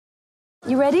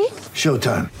You ready?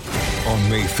 Showtime. On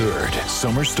May 3rd,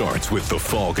 summer starts with The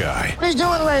Fall Guy. Let's do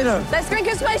it later. Let's drink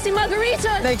a spicy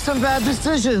margarita. Make some bad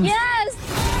decisions. Yes!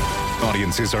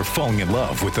 Audiences are falling in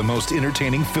love with the most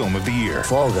entertaining film of the year.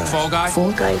 Fall Guy. Fall Guy?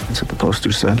 Fall guy. That's what the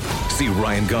poster said. See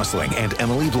Ryan Gosling and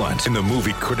Emily Blunt in the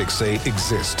movie critics say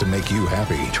exists to make you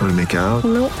happy. Trying to make it out?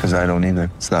 Nope. Because I don't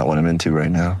either. It's not what I'm into right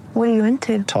now. What are you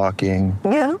into? Talking.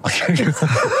 Yeah.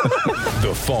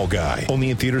 The Fall Guy.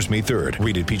 Only in theaters May 3rd.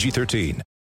 Rated PG-13.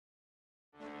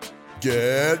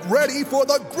 Get ready for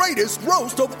the greatest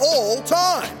roast of all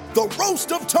time. The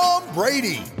Roast of Tom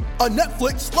Brady. A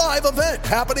Netflix live event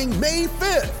happening May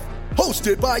 5th.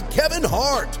 Hosted by Kevin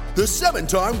Hart. The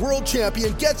 7-time world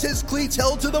champion gets his cleats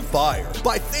held to the fire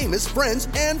by famous friends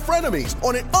and frenemies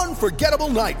on an unforgettable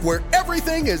night where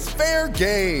everything is fair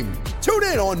game. Tune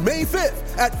in on May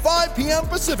 5th at 5 p.m.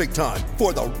 Pacific time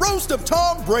for the Roast of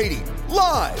Tom Brady.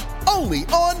 Live only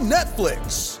on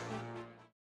Netflix.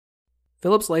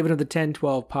 Philip Slavin of the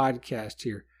 1012 podcast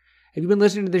here. Have you been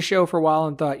listening to this show for a while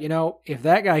and thought, if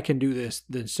that guy can do this,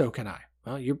 then so can I?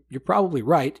 Well, you're probably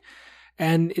right,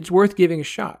 and it's worth giving a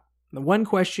shot. The one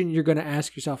question you're going to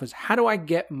ask yourself is, how do I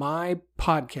get my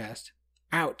podcast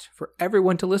out for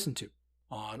everyone to listen to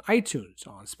on iTunes,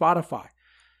 on Spotify?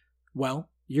 Well,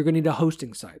 you're going to need a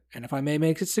hosting site, and if I may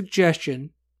make a suggestion,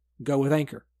 go with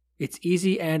Anchor. It's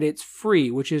easy and it's free,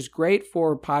 which is great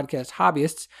for podcast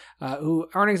hobbyists who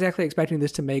aren't exactly expecting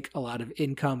this to make a lot of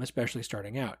income, especially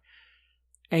starting out.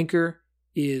 Anchor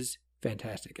is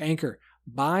fantastic. Anchor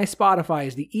by Spotify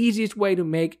is the easiest way to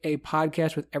make a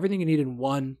podcast with everything you need in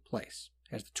one place.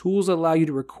 It has the tools that allow you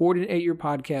to record and edit your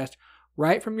podcast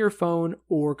right from your phone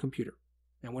or computer.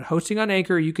 And when hosting on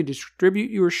Anchor, you can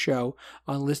distribute your show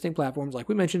on listening platforms like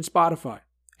we mentioned, Spotify,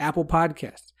 Apple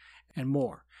Podcasts, and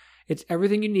more. It's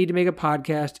everything you need to make a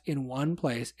podcast in one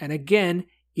place. And again,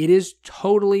 it is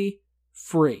totally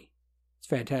free. It's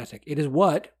fantastic. It is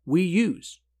what we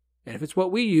use. And if it's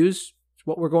what we use, it's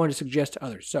what we're going to suggest to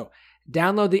others. So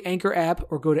download the Anchor app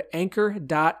or go to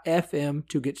anchor.fm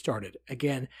to get started.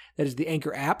 Again, that is the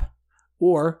Anchor app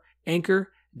or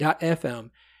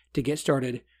anchor.fm to get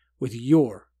started with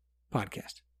your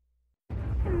podcast.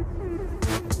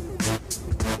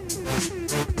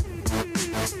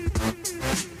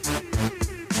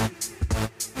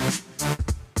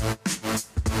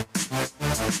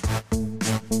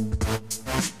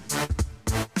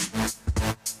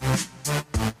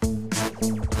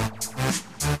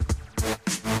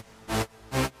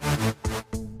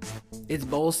 It's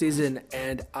bowl season,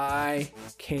 and I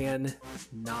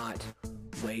cannot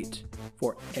wait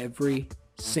for every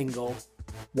single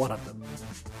one of them.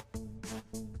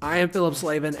 I am Philip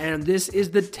Slavin, and this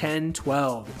is the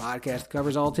 1012, the podcast that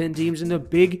covers all 10 teams in the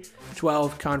Big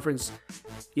 12 Conference.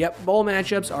 Yep, bowl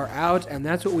matchups are out, and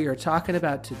that's what we are talking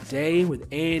about today with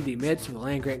Andy Mitz of the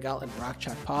Land Grant Gauntlet Rock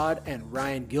Chalk Pod and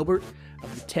Ryan Gilbert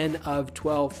of the 10 of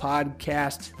 12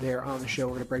 podcast. They're on the show.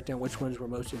 We're going to break down which ones we're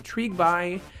most intrigued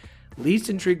by, least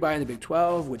intrigued by in the Big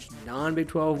 12, which non-Big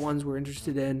 12 ones we're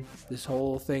interested in. This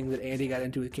whole thing that Andy got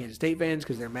into with Kansas State fans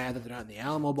because they're mad that they're not in the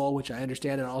Alamo Bowl, which I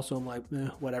understand, and also I'm like,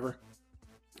 whatever.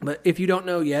 But if you don't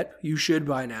know yet, you should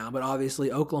by now. But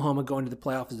obviously, Oklahoma going to the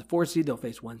playoffs as a 4 seed. They'll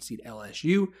face 1 seed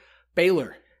LSU.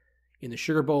 Baylor in the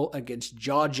Sugar Bowl against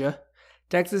Georgia.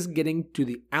 Texas getting to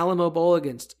the Alamo Bowl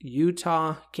against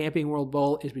Utah. Camping World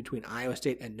Bowl is between Iowa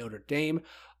State and Notre Dame.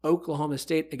 Oklahoma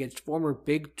State against former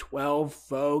Big 12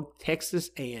 foe Texas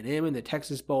A&M in the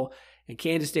Texas Bowl. And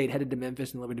Kansas State headed to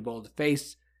Memphis and Liberty Bowl to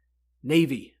face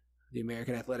Navy, the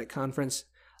American Athletic Conference.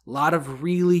 A lot of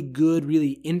really good,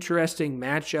 really interesting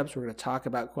matchups. We're going to talk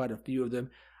about quite a few of them.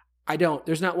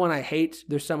 There's not one I hate.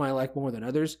 There's some I like more than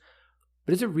others.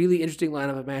 But it's a really interesting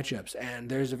lineup of matchups. And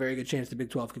there's a very good chance the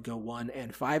Big 12 could go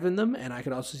 1-5 in them. And I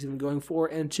could also see them going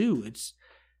 4-2.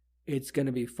 It's going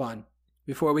to be fun.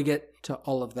 Before we get to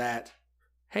all of that,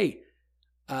 hey,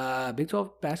 Big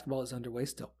 12 basketball is underway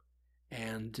still.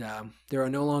 And there are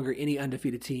no longer any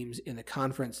undefeated teams in the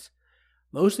conference.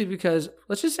 Mostly because,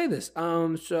 let's just say this.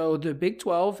 So the Big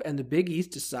 12 and the Big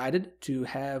East decided to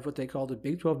have what they call the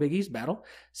Big 12 Big East battle,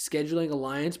 scheduling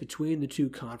alliance between the two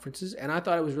conferences. And I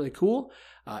thought it was really cool.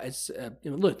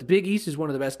 Look, the Big East is one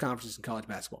of the best conferences in college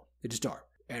basketball. They just are.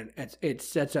 And it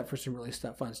sets up for some really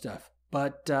fun stuff.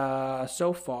 But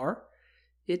so far,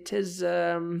 it has,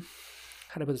 how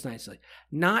to put this nicely,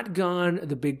 not gone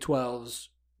the Big 12's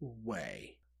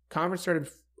way. Conference started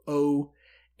 0-4.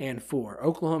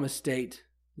 Oklahoma State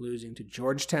losing to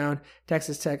Georgetown.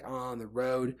 Texas Tech on the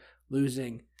road,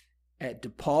 losing at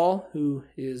DePaul, who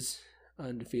is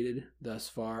undefeated thus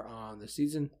far on the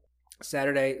season.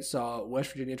 Saturday saw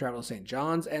West Virginia travel to St.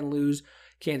 John's and lose.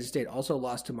 Kansas State also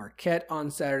lost to Marquette on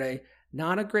Saturday.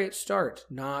 Not a great start.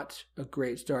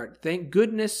 Thank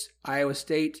goodness Iowa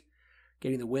State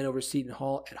getting the win over Seton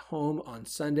Hall at home on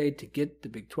Sunday to get the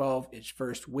Big 12 its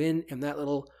first win in that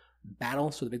little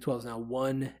battle. So the Big 12 is now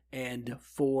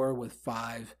 1-4 with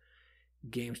 5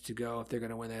 games to go. If they're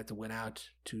going to win, they have to win out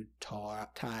to tie.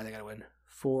 They got to win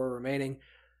 4 remaining.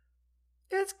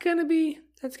 That's gonna be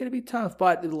tough,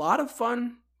 but a lot of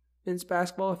fun men's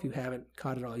basketball. If you haven't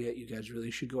caught it all yet, you guys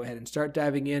really should go ahead and start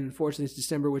diving in. Unfortunately, it's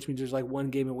December, which means there's like one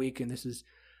game a week, and this is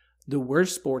the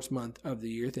worst sports month of the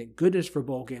year. Thank goodness for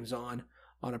bowl games on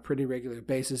a pretty regular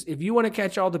basis. If you want to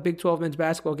catch all the Big 12 men's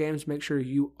basketball games, make sure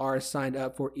you are signed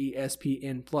up for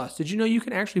ESPN Plus. Did you know you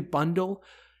can actually bundle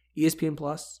ESPN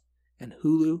Plus and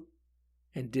Hulu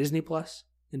and Disney Plus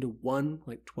into one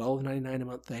like $12.99 a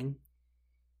month thing?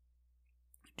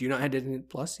 Do you not have Disney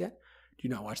Plus yet? Do you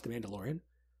not watch The Mandalorian?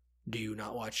 Do you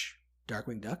not watch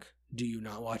Darkwing Duck? Do you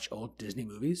not watch old Disney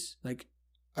movies? Like,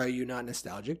 are you not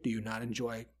nostalgic? Do you not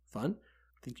enjoy fun?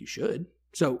 I think you should.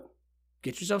 So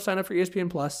get yourself signed up for ESPN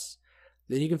Plus.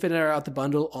 Then you can figure out the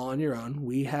bundle on your own.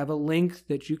 We have a link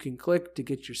that you can click to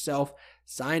get yourself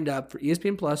signed up for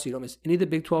ESPN Plus so you don't miss any of the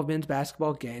Big 12 men's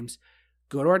basketball games.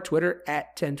 Go to our Twitter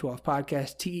at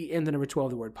 1012podcast, TEN, the number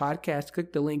 12, the word podcast.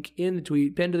 Click the link in the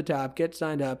tweet, pin to the top, get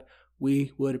signed up.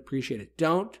 We would appreciate it.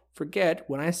 Don't forget,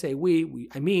 when I say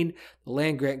I mean the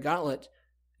land-grant gauntlet.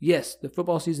 Yes, the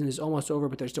football season is almost over,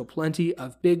 but there's still plenty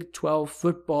of Big 12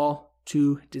 football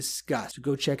to discuss. So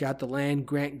go check out the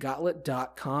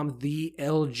landgrantgauntlet.com, the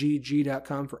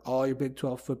LGG.com for all your Big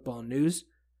 12 football news.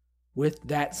 With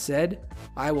that said,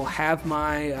 I will have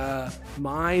my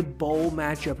my bowl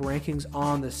matchup rankings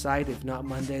on the site, if not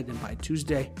Monday, then by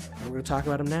Tuesday. And we're going to talk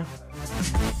about them now.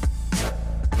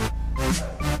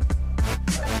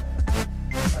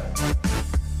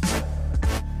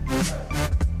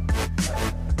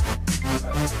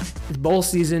 It's bowl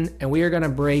season, and we are going to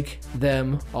break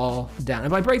them all down.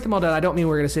 And by break them all down, I don't mean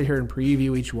we're going to sit here and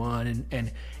preview each one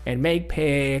and make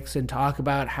picks and talk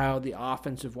about how the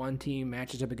offense of one team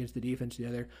matches up against the defense of the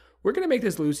other. We're going to make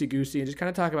this loosey-goosey and just kind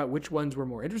of talk about which ones we're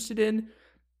more interested in,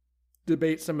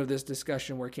 debate some of this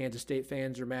discussion where Kansas State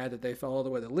fans are mad that they fell all the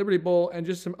way to the Liberty Bowl, and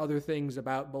just some other things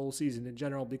about bowl season in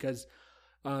general, because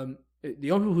the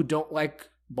only people who don't like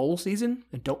bowl season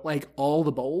and don't like all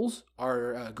the bowls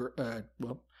are,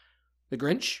 the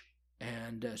Grinch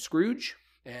and Scrooge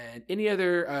and any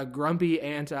other grumpy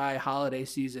anti-holiday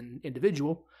season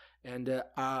individual. And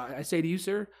I say to you,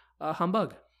 sir,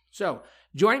 humbug. So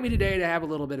joining me today to have a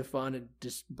little bit of fun and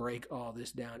just break all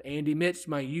this down, Andy Mitz,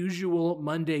 my usual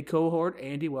Monday cohort.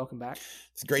 Andy, welcome back.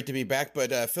 It's great to be back,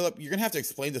 but Philip, you're going to have to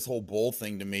explain this whole bowl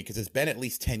thing to me, because it's been at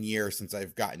least 10 years since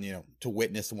I've gotten, to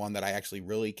witness one that I actually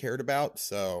really cared about,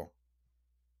 so...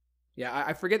 Yeah,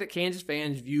 I forget that Kansas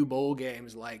fans view bowl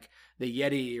games like the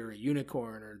Yeti or a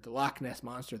unicorn or the Loch Ness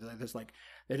Monster.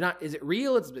 They're not, is it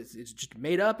real? It's just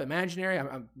made up, imaginary.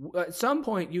 At some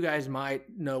point, you guys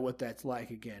might know what that's like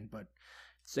again, but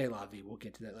c'est la vie. We'll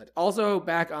get to that later. Also,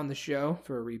 back on the show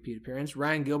for a repeat appearance,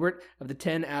 Ryan Gilbert of the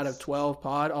 10 out of 12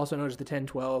 pod, also known as the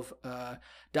 10-12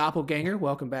 Doppelganger.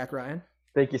 Welcome back, Ryan.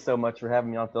 Thank you so much for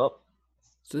having me on, Philip.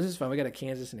 So this is fun. We got a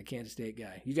Kansas and a Kansas State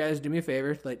guy. You guys do me a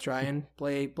favor, try and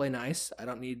play nice. I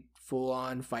don't need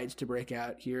full-on fights to break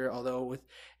out here. Although with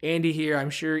Andy here, I'm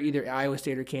sure either Iowa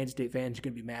State or Kansas State fans are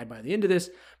going to be mad by the end of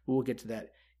this, but we'll get to that.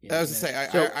 I was to say,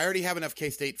 I already have enough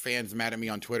K-State fans mad at me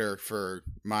on Twitter for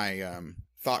my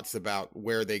thoughts about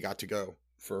where they got to go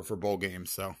for bowl games.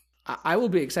 So I will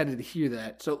be excited to hear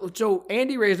that. So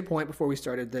Andy raised a point before we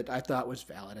started that I thought was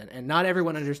valid, and not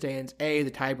everyone understands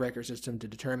the tiebreaker system to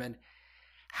determine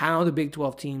how the Big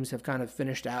 12 teams have kind of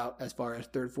finished out as far as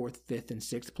 3rd, 4th, 5th, and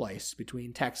 6th place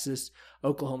between Texas,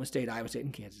 Oklahoma State, Iowa State,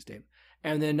 and Kansas State.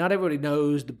 And then not everybody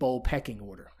knows the bowl pecking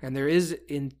order. And there is,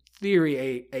 in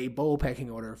theory, a bowl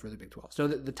pecking order for the Big 12. So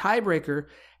the tiebreaker,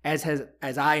 as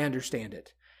I understand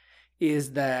it,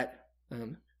 is that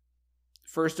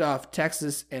first off,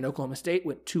 Texas and Oklahoma State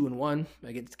went 2-1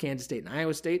 against Kansas State and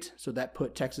Iowa State. So that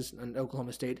put Texas and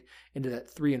Oklahoma State into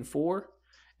that 3-4.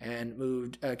 And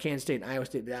moved Kansas State and Iowa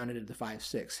State down into the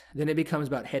 5-6. Then it becomes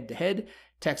about head-to-head.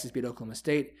 Texas beat Oklahoma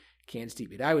State. Kansas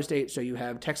State beat Iowa State. So you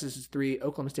have Texas is 3,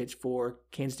 Oklahoma State's 4,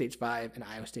 Kansas State's 5, and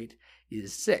Iowa State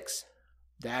is 6.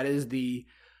 That is the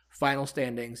final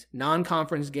standings.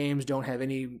 Non-conference games don't have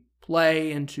any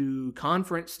play into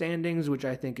conference standings, which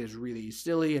I think is really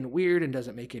silly and weird and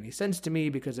doesn't make any sense to me,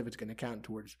 because if it's going to count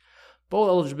towards bowl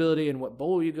eligibility and what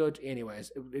bowl you go to,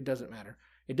 anyways, it doesn't matter.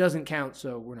 It doesn't count,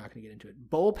 so we're not going to get into it.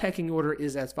 Bowl pecking order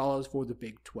is as follows for the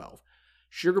Big 12.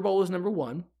 Sugar Bowl is number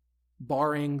 1.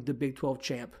 barring the Big 12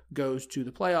 champ, goes to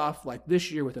the playoff, like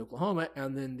this year with Oklahoma,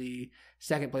 and then the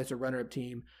second place or runner-up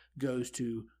team goes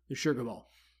to the Sugar Bowl.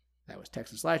 That was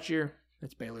Texas last year.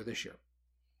 That's Baylor this year.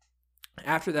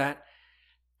 After that,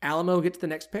 Alamo gets the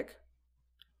next pick,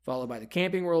 followed by the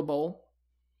Camping World Bowl,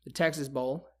 the Texas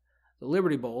Bowl, the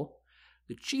Liberty Bowl,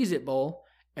 the Cheez-It Bowl,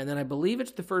 and then I believe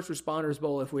it's the First Responders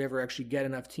Bowl if we ever actually get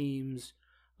enough teams.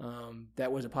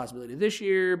 That was a possibility this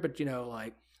year, but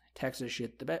like Texas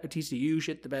shit the bed, TCU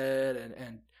shit the bed,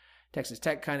 and Texas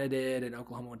Tech kind of did, and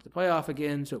Oklahoma went to the playoff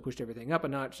again, so it pushed everything up a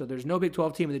notch. So there's no Big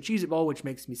 12 team in the Cheez-It Bowl, which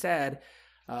makes me sad.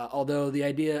 Although the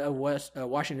idea of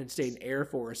Washington State and Air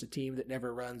Force, a team that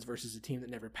never runs versus a team that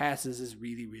never passes, is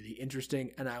really, really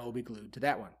interesting, and I will be glued to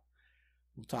that one.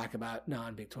 We'll talk about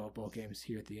non-Big 12 bowl games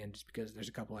here at the end, just because there's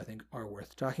a couple I think are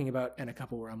worth talking about, and a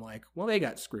couple where I'm like, well, they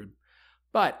got screwed.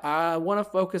 But I want to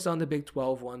focus on the Big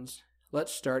 12 ones.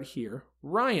 Let's start here.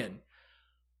 Ryan,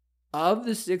 of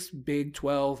the 6 Big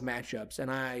 12 matchups, and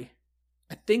I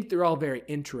think they're all very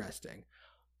interesting,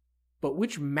 but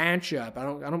which matchup, I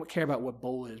don't care about what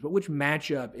bowl it is, but which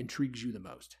matchup intrigues you the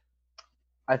most?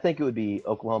 I think it would be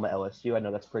Oklahoma LSU. I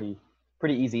know that's pretty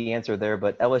easy answer there,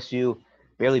 but LSU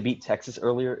barely beat Texas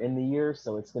earlier in the year,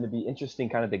 so it's going to be interesting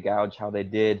kind of to gauge how they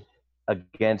did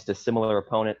against a similar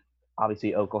opponent.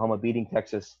 Obviously, Oklahoma beating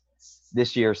Texas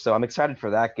this year, so I'm excited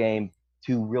for that game.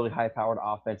 2 really high-powered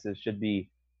offenses, should be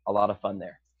a lot of fun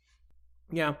there.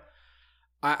 Yeah,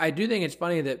 I do think it's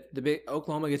funny that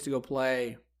Oklahoma gets to go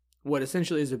play what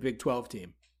essentially is a Big 12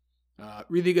 team.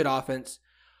 Really good offense,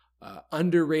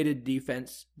 underrated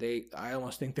defense. I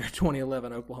almost think they're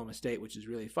 2011 Oklahoma State, which is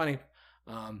really funny.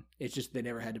 It's just they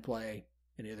never had to play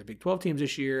any other Big 12 teams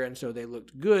this year, and so they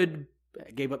looked good,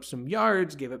 gave up some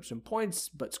yards, gave up some points,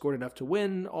 but scored enough to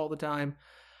win all the time.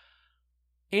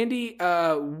 Andy,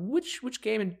 which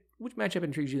game and which matchup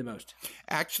intrigues you the most?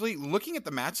 Actually, looking at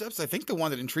the matchups, I think the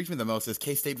one that intrigues me the most is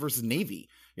K-State versus Navy.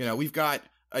 We've got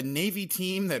a Navy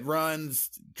team that runs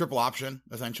triple option,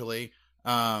 essentially.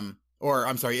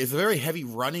 Is a very heavy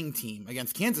running team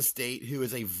against Kansas State, who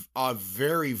is a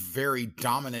very, very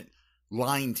dominant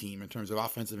line team in terms of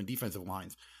offensive and defensive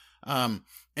lines.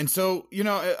 And so,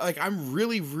 I'm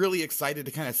really, really excited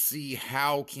to kind of see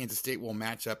how Kansas State will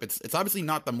match up. It's obviously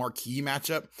not the marquee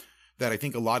matchup that I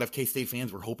think a lot of K-State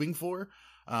fans were hoping for.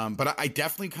 But I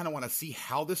definitely kind of want to see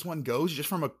how this one goes just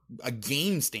from a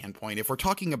game standpoint. If we're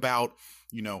talking about,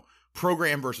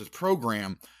 program versus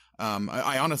program,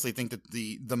 I honestly think that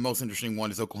the most interesting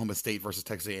one is Oklahoma State versus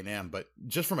Texas A&M. But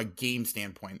just from a game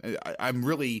standpoint, I'm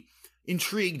really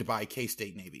intrigued by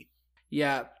K-State Navy.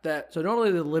 Yeah, so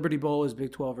normally the Liberty Bowl is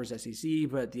Big 12 versus SEC,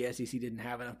 but the SEC didn't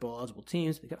have enough bowl-eligible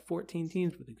teams. They got 14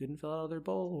 teams, but they couldn't fill out their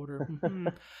bowl order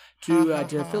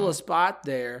to fill a spot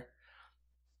there.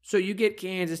 So you get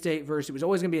Kansas State versus, it was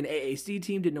always going to be an AAC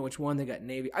team, didn't know which one. They got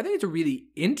Navy. I think it's a really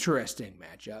interesting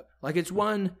matchup. Like it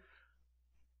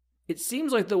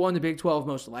seems like the one the Big 12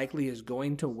 most likely is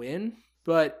going to win,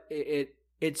 but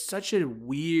it's such a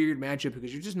weird matchup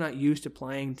because you're just not used to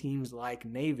playing teams like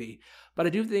Navy. But I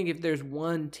do think if there's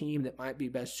one team that might be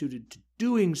best suited to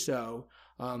doing so,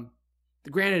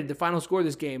 granted, the final score of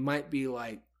this game might be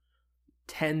like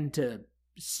 10-6.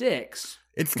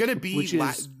 It's going to be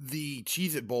the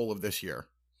Cheez-It Bowl of this year.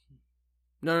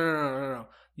 No.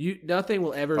 Nothing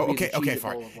will ever be the Cheez-It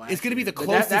Bowl of last year. It's going to be the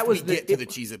closest we get to the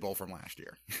Cheez-It Bowl from last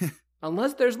year.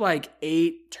 Unless there's like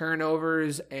 8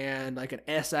 turnovers and like an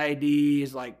SID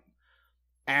is like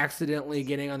accidentally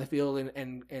getting on the field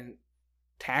and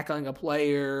tackling a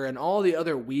player and all the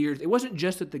other weird. It wasn't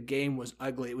just that the game was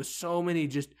ugly. It was so many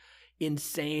just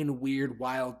insane, weird,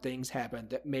 wild things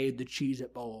happened that made the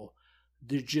Cheez-It Bowl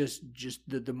the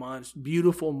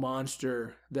beautiful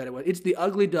monster that it was. It's the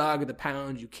ugly dog of the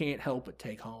pound you can't help but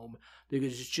take home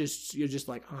because you're just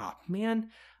like, oh man.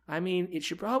 I mean, it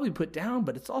should probably put down,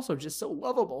 but it's also just so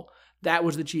lovable. That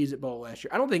was the Cheez-It Bowl last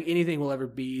year. I don't think anything will ever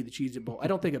be the Cheez-It Bowl. I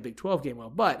don't think a Big 12 game will.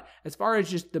 But as far as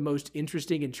just the most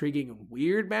interesting, intriguing, and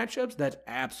weird matchups, that's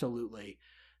absolutely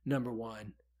number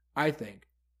one, I think.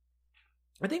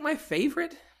 I think my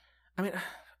favorite,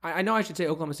 I know I should say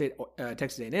Oklahoma State,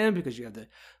 Texas A&M because you have the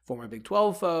former Big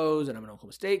 12 foes, and I'm an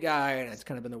Oklahoma State guy, and it's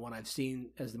kind of been the one I've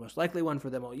seen as the most likely one for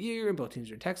them all year, and both teams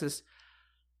are in Texas.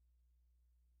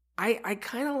 I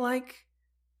kind of like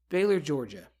Baylor,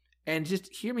 Georgia. And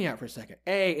just hear me out for a second.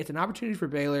 A, it's an opportunity for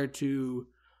Baylor to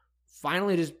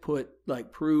finally just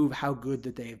prove how good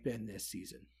that they've been this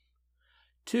season.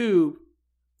 2,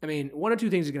 one of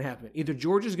 2 things is going to happen. Either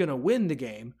Georgia's going to win the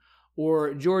game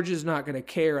or Georgia's not going to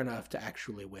care enough to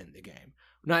actually win the game.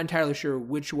 I'm not entirely sure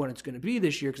which one it's going to be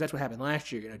this year because that's what happened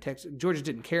last year. Georgia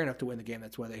didn't care enough to win the game.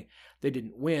 That's why they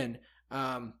didn't win.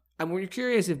 I'm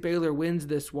curious if Baylor wins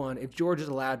this one, if Georgia's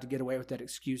allowed to get away with that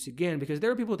excuse again, because there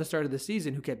were people at the start of the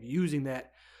season who kept using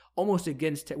that almost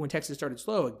against when Texas started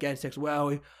slow against Texas.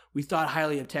 Well, we thought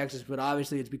highly of Texas, but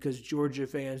obviously it's because Georgia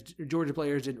players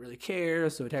didn't really care,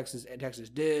 so Texas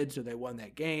did, so they won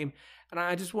that game. And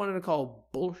I just wanted to call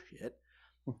bullshit.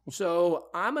 So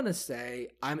I'm going to say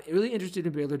I'm really interested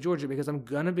in Baylor, Georgia, because I'm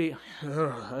going to be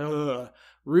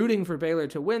rooting for Baylor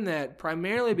to win that,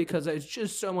 primarily because it's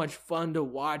just so much fun to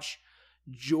watch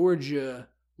Georgia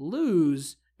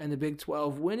lose and the Big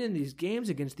 12 winning these games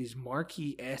against these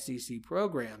marquee SEC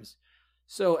programs.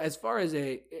 So as far as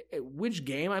which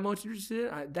game I'm most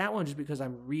interested in, that one just because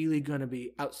I'm really going to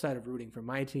be, outside of rooting for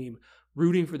my team,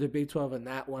 rooting for the Big 12 in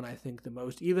that one, I think the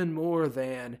most, even more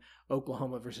than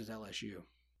Oklahoma versus LSU.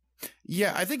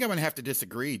 Yeah, I think I'm going to have to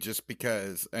disagree just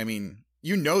because, I mean,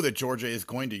 you know that Georgia is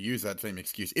going to use that same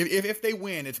excuse. If they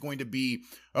win, it's going to be,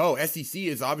 SEC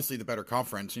is obviously the better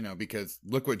conference, because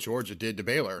look what Georgia did to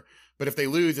Baylor. But if they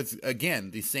lose, it's, again,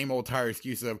 the same old tired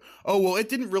excuse of, it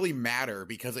didn't really matter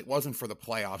because it wasn't for the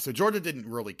playoffs. So Georgia didn't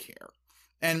really care.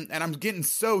 And I'm getting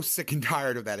so sick and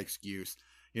tired of that excuse.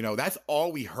 That's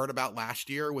all we heard about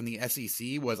last year when the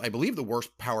SEC was, I believe, the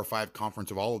worst Power 5 conference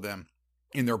of all of them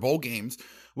in their bowl games,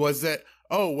 was that,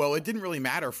 it didn't really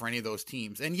matter for any of those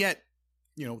teams. And yet,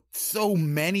 so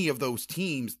many of those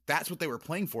teams, that's what they were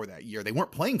playing for that year. They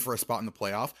weren't playing for a spot in the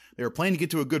playoff. They were playing to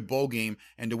get to a good bowl game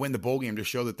and to win the bowl game to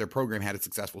show that their program had a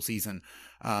successful season.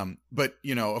 But,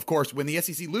 of course, when the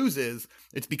SEC loses,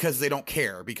 it's because they don't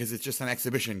care, because it's just an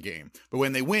exhibition game. But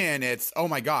when they win, it's, oh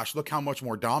my gosh, look how much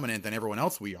more dominant than everyone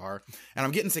else we are. And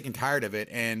I'm getting sick and tired of it.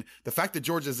 And the fact that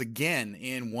Georgia's again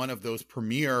in one of those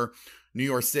premier New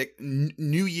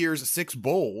Year's Six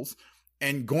bowls,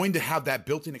 and going to have that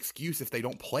built-in excuse if they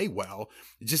don't play well,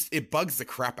 it bugs the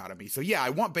crap out of me. So yeah,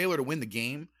 I want Baylor to win the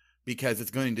game because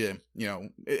it's going to,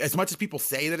 as much as people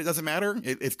say that it doesn't matter,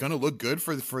 it's going to look good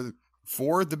for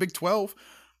the Big 12.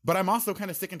 But I'm also kind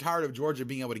of sick and tired of Georgia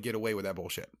being able to get away with that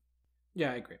bullshit.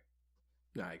 Yeah, I agree.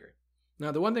 No, I agree.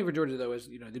 Now, the one thing for Georgia though is,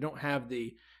 they don't have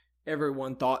the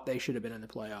everyone thought they should have been in the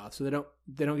playoffs, so they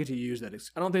don't get to use that.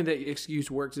 I don't think that excuse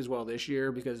works as well this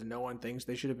year because no one thinks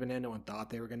they should have been in. No one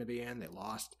thought they were going to be in. They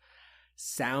lost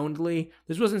soundly.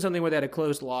 This wasn't something where they had a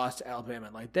close loss to Alabama.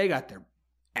 Like, they got their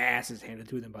asses handed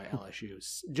to them by LSU.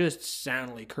 Just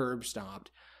soundly curb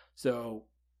stomped. So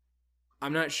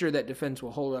I'm not sure that defense will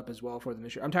hold up as well for them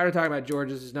this year. I'm tired of talking about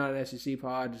Georgia. This is not an SEC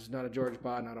pod. This is not a Georgia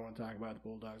pod, and I don't want to talk about the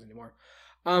Bulldogs anymore.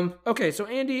 Okay, so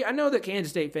Andy, I know that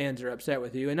Kansas State fans are upset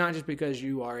with you, and not just because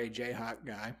you are a Jayhawk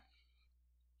guy,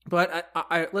 but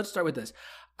I let's start with this.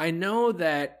 I know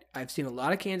that I've seen a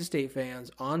lot of Kansas State fans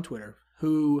on Twitter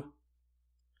who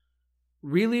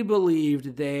really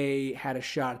believed they had a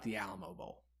shot at the Alamo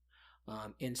Bowl.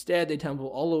 Instead, they tumble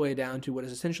all the way down to what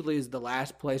is essentially the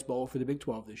last place bowl for the Big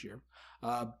 12 this year,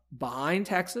 behind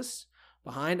Texas,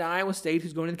 behind Iowa State,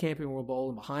 who's going to the Camping World Bowl,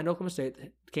 and behind Oklahoma State.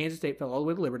 Kansas State fell all the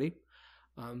way to Liberty.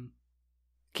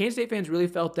 Kansas State fans really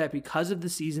felt that because of the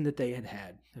season that they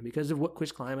had, and because of what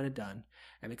Chris Klieman had done,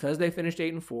 and because they finished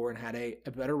 8-4 and had a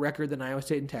better record than Iowa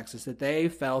State and Texas, that they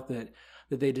felt that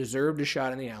they deserved a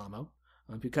shot in the Alamo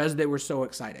because they were so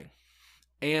exciting.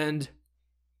 And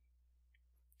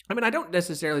I mean, I don't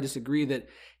necessarily disagree that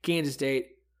Kansas State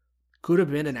could have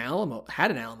been had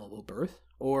an Alamo Bowl berth,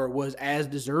 or was as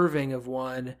deserving of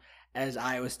one as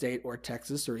Iowa State or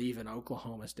Texas or even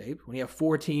Oklahoma State. When you have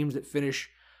four teams that finish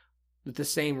with the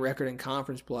same record in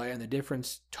conference play and the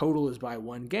difference total is by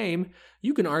one game,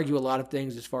 you can argue a lot of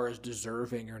things as far as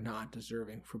deserving or not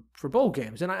deserving for bowl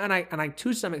games. And I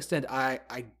to some extent, I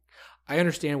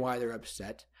understand why they're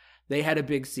upset. They had a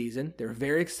big season. They were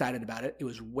very excited about it. It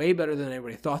was way better than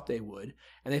everybody thought they would.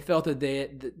 And they felt that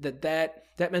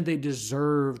that meant they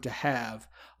deserved to have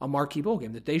a marquee bowl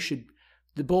game, that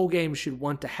the bowl game should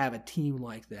want to have a team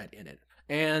like that in it.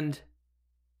 And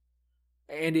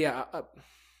Andy,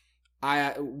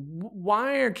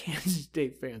 why are Kansas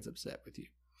State fans upset with you?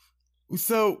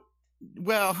 So,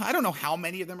 well, I don't know how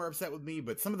many of them are upset with me,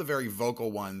 but some of the very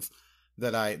vocal ones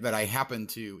that I happen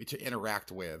to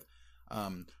interact with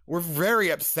were very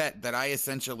upset that I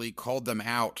essentially called them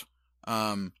out,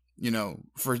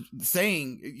 for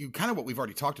saying kind of what we've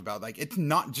already talked about. Like, it's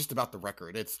not just about the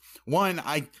record. It's one,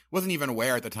 I wasn't even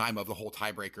aware at the time of the whole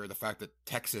tiebreaker, the fact that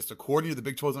Texas, according to the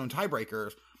Big 12's own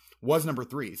tiebreakers, was number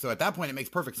 3. So at that point, it makes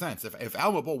perfect sense. If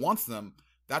Alamo Bowl wants them,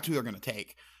 that's who they're going to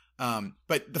take.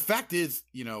 But the fact is,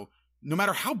 no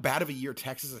matter how bad of a year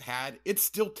Texas has had, it's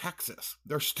still Texas.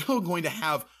 They're still going to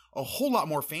have a whole lot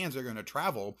more fans that are going to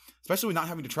travel, especially not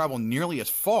having to travel nearly as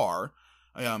far,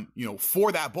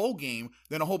 for that bowl game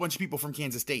than a whole bunch of people from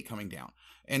Kansas State coming down.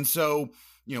 And so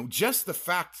just the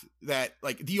fact that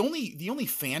like the only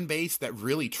fan base that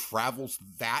really travels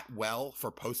that well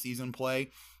for postseason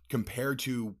play compared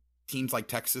to teams like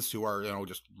Texas, who are,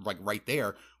 just like right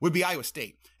there, would be Iowa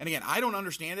State. And again, I don't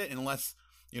understand it unless,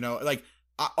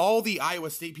 all the Iowa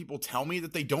State people tell me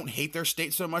that they don't hate their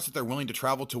state so much that they're willing to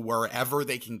travel to wherever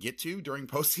they can get to during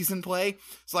postseason play.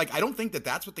 So I don't think that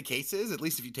that's what the case is, at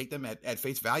least if you take them at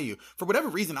face value. For whatever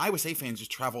reason, Iowa State fans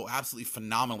just travel absolutely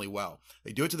phenomenally well.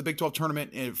 They do it to the Big 12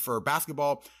 tournament for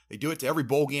basketball. They do it to every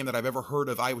bowl game that I've ever heard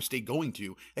of Iowa State going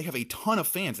to. They have a ton of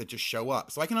fans that just show up.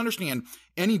 So I can understand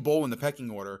any bowl in the pecking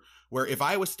order where if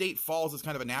Iowa State falls as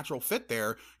kind of a natural fit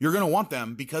there, you're going to want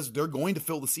them because they're going to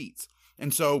fill the seats.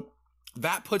 And so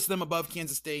that puts them above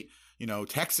Kansas State.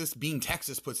 Texas being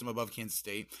Texas puts them above Kansas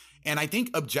State. And I think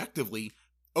objectively,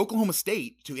 Oklahoma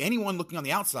State, to anyone looking on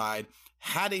the outside,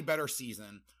 had a better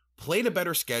season, played a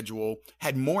better schedule,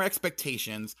 had more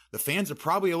expectations. The fans are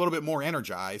probably a little bit more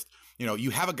energized.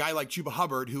 You have a guy like Chuba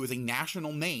Hubbard, who is a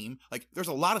national name. Like, there's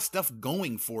a lot of stuff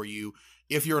going for you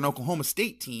if you're an Oklahoma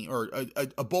State team or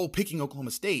a bowl picking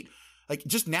Oklahoma State. Like,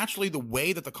 just naturally, the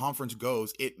way that the conference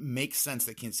goes, it makes sense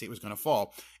that Kansas State was going to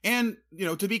fall. And,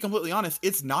 to be completely honest,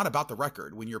 it's not about the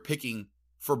record when you're picking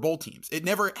for bowl teams. It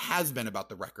never has been about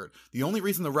the record. The only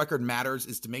reason the record matters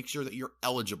is to make sure that you're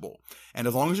eligible. And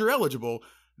as long as you're eligible,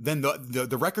 then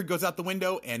the record goes out the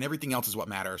window and everything else is what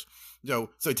matters.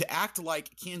 So to act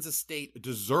like Kansas State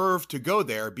deserved to go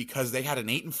there because they had an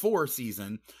 8-4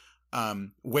 season,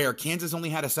 where Kansas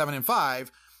only had a 7-5,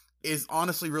 is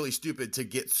honestly really stupid to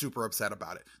get super upset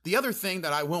about it. The other thing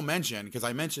that I will mention, because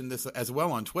I mentioned this as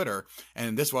well on Twitter,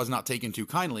 and this was not taken too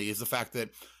kindly, is the fact that,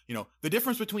 the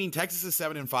difference between Texas's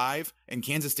 7-5 and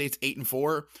Kansas State's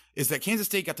 8-4 is that Kansas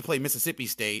State got to play Mississippi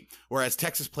State, whereas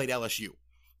Texas played LSU.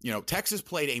 Texas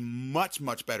played a much,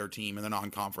 much better team in the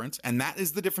non-conference, and that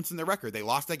is the difference in their record. They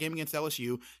lost that game against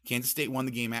LSU. Kansas State won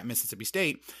the game at Mississippi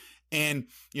State. And,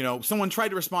 someone tried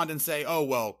to respond and say, oh,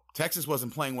 well, Texas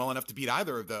wasn't playing well enough to beat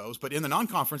either of those. But in the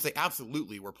non-conference, they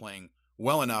absolutely were playing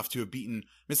well enough to have beaten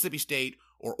Mississippi State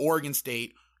or Oregon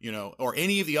State, or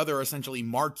any of the other essentially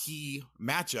marquee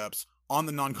matchups on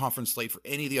the non-conference slate for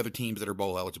any of the other teams that are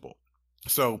bowl eligible.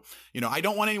 So, I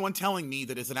don't want anyone telling me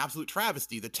that it's an absolute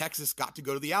travesty that Texas got to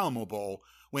go to the Alamo Bowl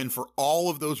when, for all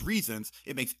of those reasons,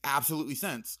 it makes absolutely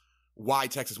sense why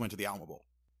Texas went to the Alamo Bowl.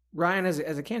 Ryan, as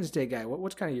a Kansas State guy,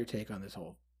 what's kind of your take on this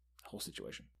whole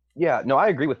situation? Yeah, no, I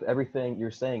agree with everything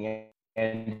you're saying.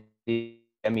 And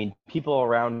people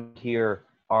around here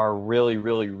are really,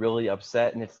 really, really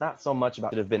upset. And it's not so much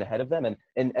about should have been ahead of them.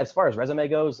 And as far as resume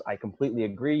goes, I completely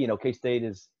agree. K-State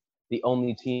is the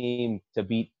only team to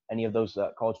beat any of those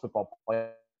college football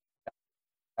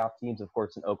playoff teams, of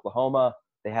course, in Oklahoma.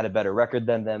 They had a better record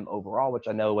than them overall, which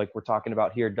I know, like we're talking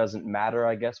about here, doesn't matter,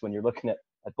 I guess, when you're looking at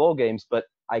bowl games. But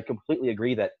I completely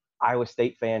agree that Iowa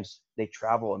State fans, they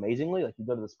travel amazingly. Like, you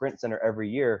go to the Sprint Center every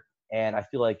year, and I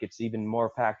feel like it's even more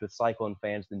packed with Cyclone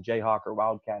fans than Jayhawk or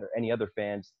Wildcat or any other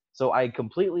fans. So I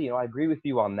completely, I agree with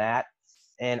you on that.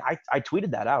 And I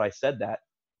tweeted that out. I said that,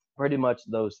 pretty much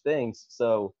those things.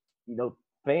 So,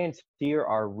 fans here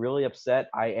are really upset.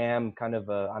 I am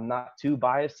I'm not too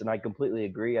biased, and I completely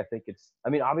agree. I think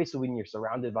obviously when you're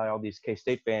surrounded by all these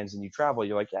K-State fans and you travel,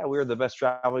 you're like, yeah, we're the best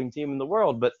traveling team in the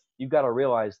world. But you've got to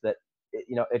realize that,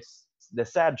 it's the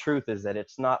sad truth is that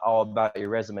it's not all about your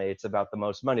resume. It's about the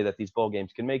most money that these bowl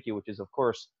games can make you, which is, of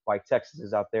course, why Texas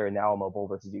is out there in the Alamo Bowl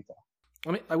versus Utah.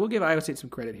 I will give Iowa State some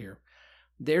credit here.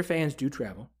 Their fans do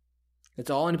travel. It's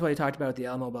all anybody talked about at the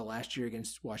Alamo Bowl last year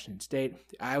against Washington State.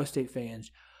 The Iowa State fans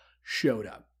showed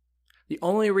up. The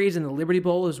only reason the Liberty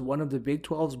Bowl is one of the Big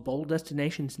 12's bowl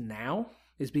destinations now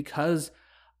is because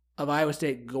of Iowa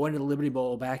State going to the Liberty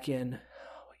Bowl back in,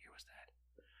 what year was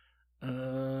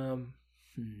that?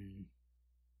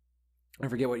 I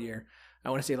forget what year. I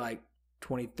want to say like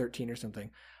 2013 or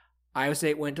something. Iowa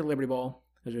State went to Liberty Bowl.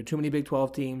 There were too many Big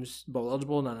 12 teams bowl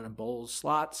eligible, not enough bowl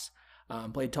slots.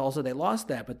 Played Tulsa. They lost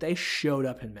that, but they showed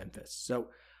up in Memphis. So,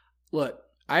 look,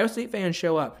 Iowa State fans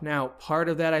show up. Now, part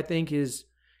of that, I think, is,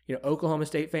 Oklahoma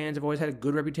State fans have always had a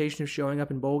good reputation of showing up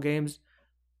in bowl games.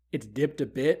 It's dipped a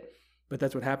bit, but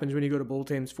that's what happens when you go to bowl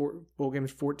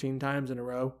games 14 times in a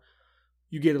row.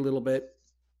 You get a little bit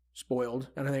spoiled,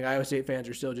 and I think Iowa State fans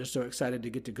are still just so excited to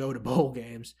get to go to bowl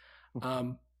games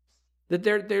that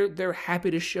they're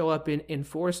happy to show up in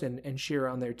force and cheer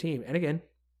on their team. And again,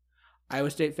 Iowa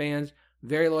State fans,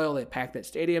 very loyal. They pack that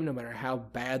stadium no matter how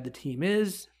bad the team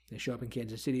is. They show up in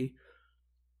Kansas City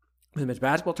for the men's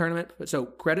basketball tournament. But so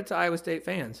credit to Iowa State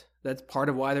fans. That's part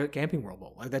of why they're at Camping World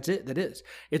Bowl. Like, that's it. That is.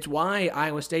 It's why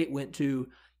Iowa State went to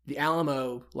the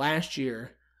Alamo last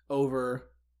year over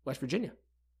West Virginia.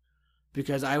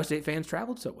 because Iowa State fans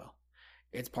traveled so well.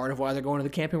 It's part of why they're going to the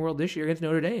Camping World this year against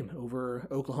Notre Dame over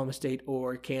Oklahoma State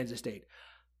or Kansas State.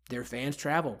 Their fans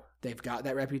travel. They've got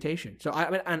that reputation. So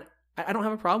I don't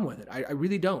have a problem with it. I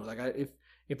really don't. Like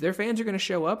if their fans are going to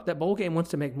show up, that bowl game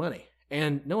wants to make money.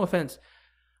 And no offense,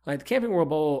 like the Camping World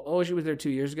Bowl, OSU was there 2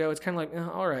 years ago. It's kind of like,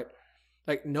 all right.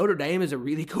 Like Notre Dame is a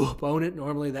really cool opponent.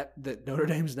 Normally that Notre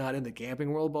Dame's not in the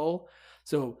Camping World Bowl.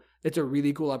 So it's a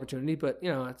really cool opportunity, but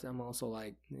I'm also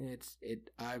like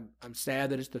I'm sad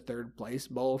that it's the third place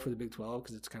bowl for the Big 12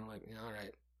 because it's kind of like all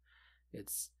right,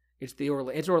 it's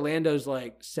Orlando's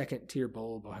like second tier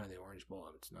bowl behind the Orange Bowl.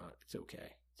 It's not. It's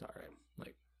okay. It's all right.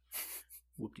 Like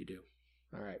whoop-de-doo.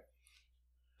 All right.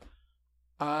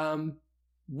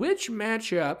 Which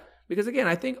matchup? Because again,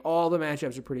 I think all the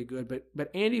matchups are pretty good,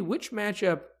 but Andy, which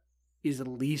matchup is the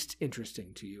least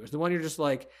interesting to you? Is the one you're just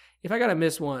like, if I gotta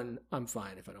miss one, I'm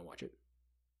fine if I don't watch it?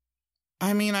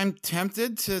 I mean, I'm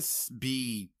tempted to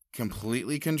be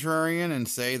completely contrarian and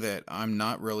say that I'm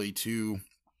not really too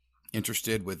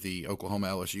interested with the Oklahoma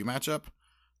LSU matchup.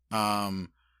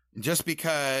 Just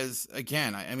because,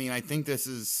 again, I think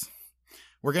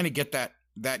we're going to get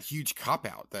that huge cop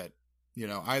out that,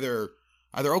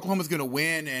 either Oklahoma's going to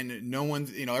win and no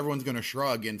one's, everyone's going to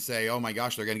shrug and say, oh my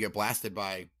gosh, they're going to get blasted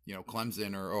by,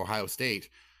 Clemson or Ohio State.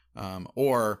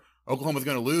 Or Oklahoma's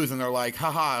going to lose and they're like,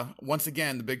 haha, once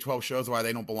again, the Big 12 shows why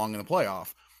they don't belong in the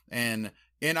playoff. And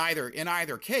in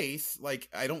either case, like,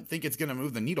 I don't think it's going to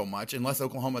move the needle much unless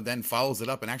Oklahoma then follows it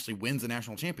up and actually wins the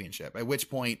national championship, at which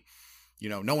point,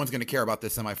 no one's going to care about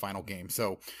this semifinal game.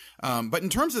 So, but in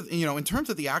terms of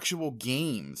the actual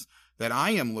games that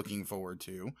I am looking forward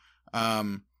to,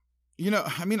 the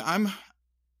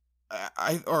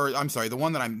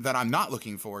one that I'm not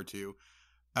looking forward to,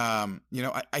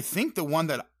 I think the one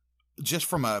that just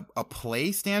from a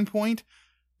play standpoint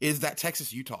is that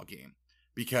Texas-Utah game,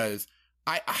 because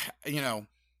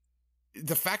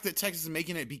the fact that Texas is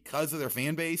making it because of their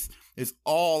fan base is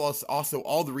also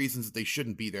all the reasons that they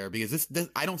shouldn't be there, because this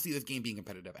I don't see this game being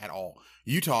competitive at all.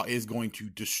 Utah is going to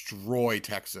destroy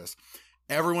Texas.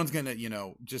 Everyone's going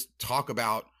to, just talk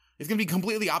about, it's going to be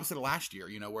completely opposite of last year,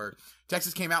 where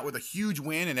Texas came out with a huge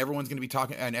win and everyone was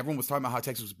talking about how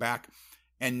Texas was back.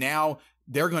 And now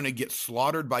they're going to get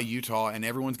slaughtered by Utah and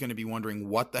everyone's going to be wondering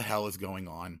what the hell is going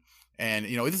on. And,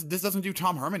 this doesn't do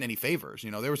Tom Herman any favors.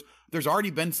 There's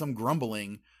already been some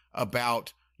grumbling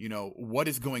about, what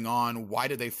is going on? Why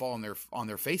did they fall on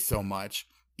their face so much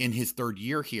in his third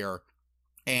year here?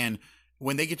 And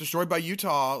when they get destroyed by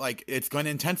Utah, like, it's going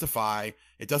to intensify.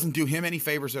 It doesn't do him any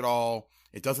favors at all.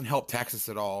 It doesn't help Texas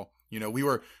at all. We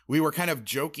were kind of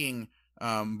joking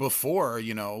before,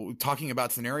 talking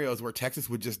about scenarios where Texas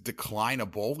would just decline a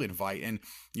bowl invite. And,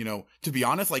 to be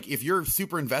honest, like, if you're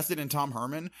super invested in Tom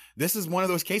Herman, this is one of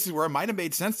those cases where it might have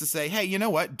made sense to say, hey, you know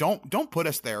what? Don't put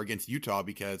us there against Utah,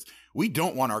 because we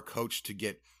don't want our coach to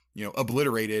get,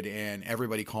 obliterated and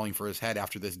everybody calling for his head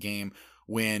after this game,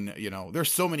 when,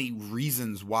 there's so many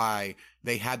reasons why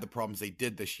they had the problems they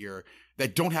did this year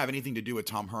that don't have anything to do with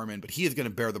Tom Herman, but he is going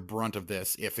to bear the brunt of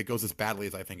this if it goes as badly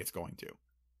as I think it's going to.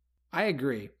 I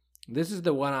agree. This is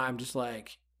the one I'm just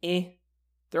like,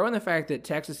 Throw in the fact that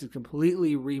Texas is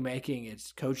completely remaking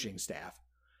its coaching staff.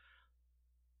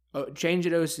 Change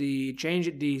at OC, change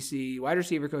at DC, wide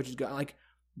receiver coaches gone. Like,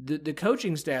 the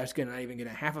coaching staff's not even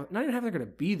they're going to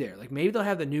be there. Like, maybe they'll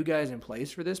have the new guys in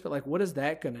place for this, but like, what is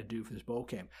that going to do for this bowl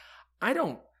game?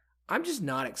 I'm just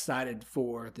not excited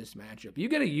for this matchup. You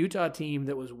get a Utah team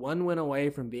that was one win away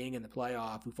from being in the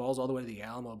playoff, who falls all the way to the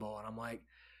Alamo Bowl, and I'm like,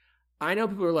 I know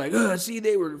people are like, see,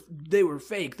 they were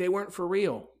fake. They weren't for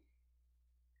real.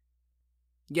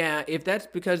 Yeah, if that's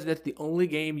because that's the only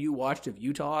game you watched of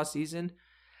Utah season,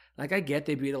 like, I get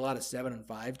they beat a lot of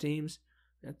 7-5 teams.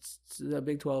 That's the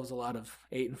Big 12 is a lot of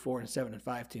 8-4 and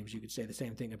 7-5 teams. You could say the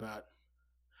same thing about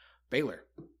Baylor.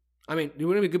 I mean, you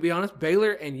want to be honest?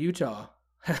 Baylor and Utah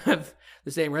have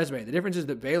the same resume. The difference is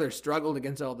that Baylor struggled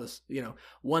against all this,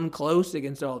 won close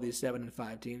against all these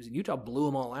 7-5 teams, and Utah blew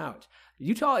them all out.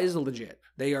 Utah is legit.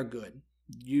 They are good.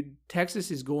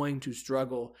 Texas is going to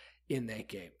struggle in that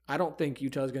game. I don't think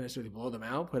Utah is going to necessarily blow them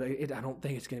out, but I don't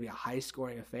think it's going to be a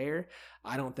high-scoring affair.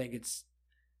 I don't think it's.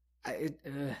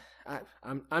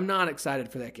 I'm not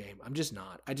excited for that game. I'm just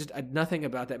not. Nothing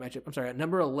about that matchup. I'm sorry. At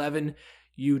number 11,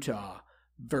 Utah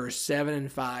versus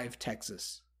 7-5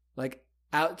 Texas. Like,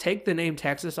 take the name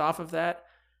Texas off of that,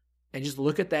 and just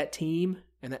look at that team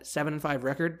and that 7-5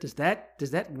 record. Does that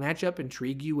matchup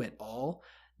intrigue you at all?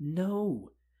 No.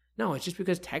 It's just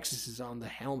because Texas is on the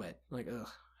helmet. Like, ugh.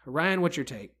 Ryan, what's your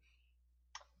take?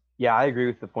 Yeah, I agree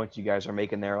with the points you guys are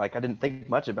making there. Like, I didn't think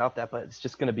much about that, but it's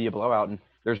just going to be a blowout, and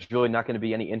there's really not going to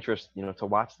be any interest, to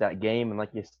watch that game. And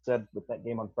like you said, with that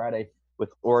game on Friday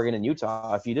with Oregon and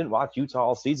Utah, if you didn't watch Utah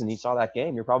all season, you saw that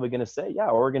game, you're probably going to say,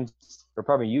 yeah,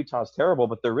 Utah's terrible,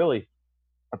 but they're really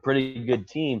a pretty good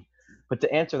team. But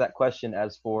to answer that question,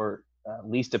 as for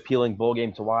least appealing bowl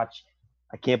game to watch,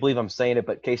 I can't believe I'm saying it,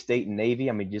 but K-State and Navy.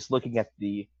 I mean, just looking at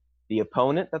the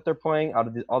opponent that they're playing,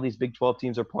 all these Big 12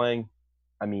 teams are playing.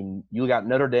 I mean, you got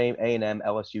Notre Dame, A&M,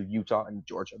 LSU, Utah, and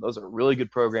Georgia. Those are really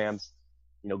good programs.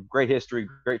 Great history,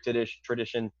 great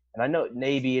tradition. And I know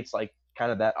Navy, it's like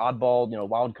kind of that oddball,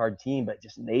 wild card team, but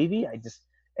just Navy,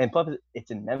 and plus it's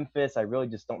in Memphis. I really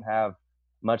just don't have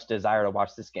much desire to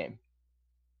watch this game.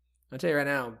 I'll tell you right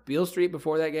now, Beale Street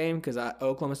before that game, because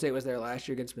Oklahoma State was there last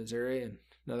year against Missouri, and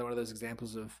another one of those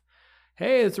examples of,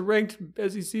 hey, it's a ranked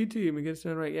SEC team against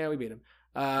them, right? Yeah, we beat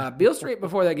them. Beale Street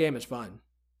before that game is fun.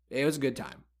 It was a good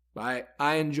time.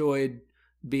 I enjoyed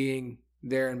being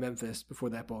there in Memphis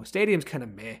before that bowl. Stadium's kind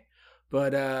of meh,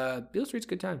 but Beale Street's a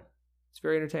good time. It's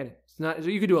very entertaining. It's not. So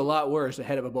you could do a lot worse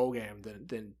ahead of a bowl game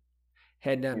than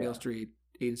heading down Beale Street,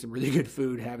 eating some really good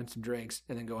food, having some drinks,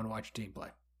 and then going to watch your team play.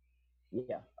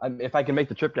 Yeah, if I can make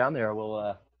the trip down there, I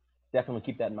will definitely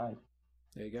keep that in mind.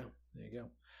 There you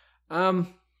go.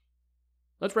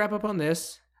 Let's wrap up on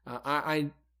this.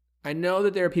 I know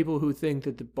that there are people who think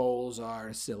that the bowls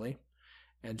are silly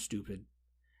and stupid,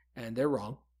 and they're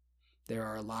wrong. There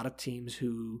are a lot of teams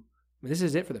who, this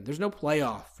is it for them. There's no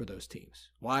playoff for those teams.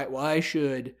 Why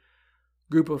should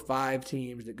group of 5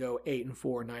 teams that go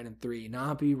 8-4, 9-3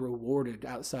 not be rewarded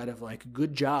outside of like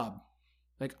good job?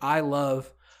 Like, I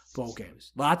love bowl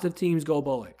games. Lots of teams go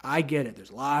bowling. I get it.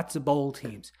 There's lots of bowl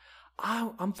teams.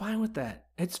 I'm fine with that.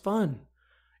 It's fun.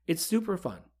 It's super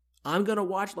fun. I'm going to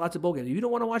watch lots of bowl games. If you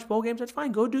don't want to watch bowl games, that's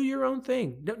fine. Go do your own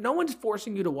thing. No one's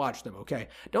forcing you to watch them, okay?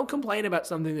 Don't complain about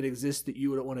something that exists that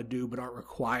you don't want to do but aren't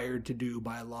required to do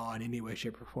by law in any way,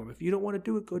 shape, or form. If you don't want to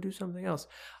do it, go do something else.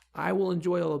 I will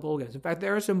enjoy all the bowl games. In fact,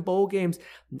 there are some bowl games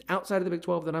outside of the Big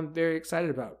 12 that I'm very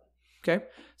excited about, okay?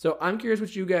 So I'm curious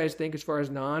what you guys think as far as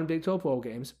non-Big 12 bowl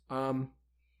games. I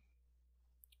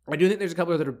do think there's a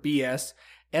couple that are BS.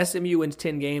 SMU wins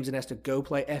 10 games and has to go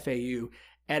play FAU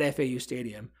at FAU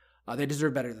Stadium. They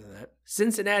deserve better than that.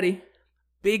 Cincinnati,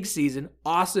 big season,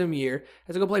 awesome year,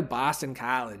 has to go play Boston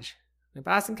College. And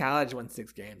Boston College won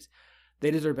 6 games.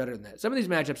 They deserve better than that. Some of these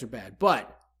matchups are bad,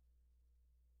 but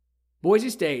Boise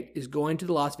State is going to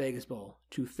the Las Vegas Bowl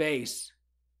to face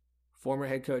former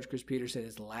head coach Chris Peterson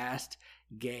his last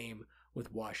game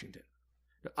with Washington.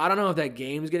 Now, I don't know if that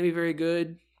game is going to be very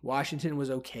good. Washington was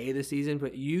okay this season,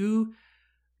 but you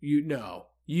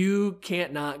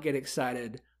can't not get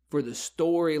excited for the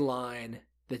storyline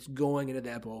that's going into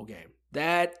that bowl game.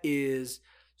 That is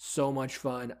so much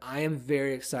fun. I am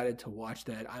very excited to watch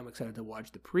that. I'm excited to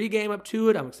watch the pregame up to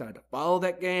it. I'm excited to follow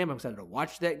that game. I'm excited to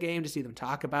watch that game, to see them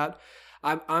talk about.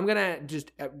 I'm going to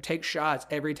just take shots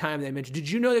every time they mention, did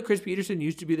you know that Chris Peterson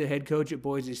used to be the head coach at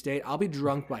Boise State? I'll be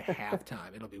drunk by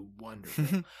halftime. It'll be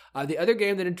wonderful. The other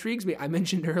game that intrigues me, I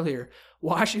mentioned earlier,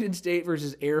 Washington State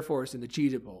versus Air Force in the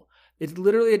Cheez-It Bowl. It's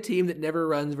literally a team that never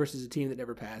runs versus a team that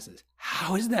never passes.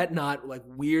 How is that not like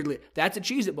weirdly? That's a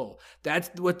Cheez-It Bowl.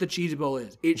 That's what the Cheez-It Bowl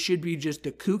is. It should be just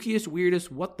the kookiest,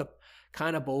 weirdest, what the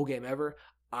kind of bowl game ever.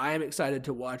 I am excited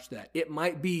to watch that. It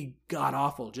might be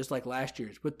god-awful, just like last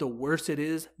year's, but the worse it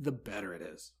is, the better it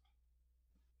is.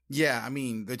 Yeah, I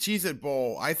mean, the Cheez-It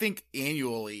Bowl, I think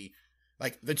annually,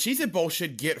 like, the Cheez-It Bowl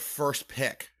should get first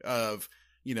pick of,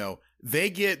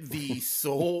 they get the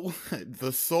sole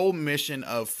mission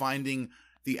of finding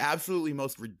the absolutely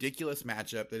most ridiculous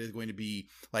matchup that is going to be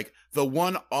like the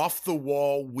one off the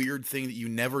wall weird thing that you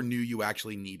never knew you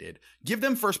actually needed. Give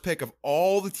them first pick of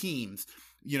all the teams,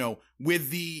 with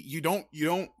the, you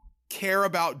don't care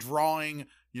about drawing,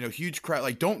 huge crowd.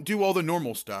 Like, don't do all the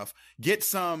normal stuff. Get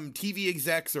some TV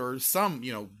execs or some,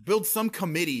 build some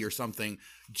committee or something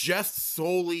just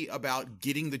solely about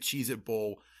getting the Cheez-It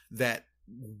Bowl, that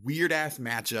weird ass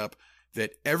matchup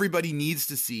that everybody needs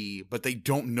to see, but they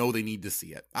don't know they need to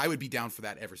see it. I would be down for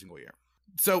that every single year.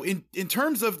 So in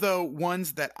terms of the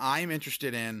ones that I'm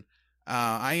interested in,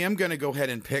 I am going to go ahead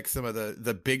and pick some of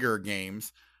the bigger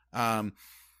games.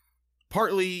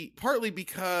 Partly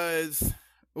because,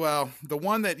 well, the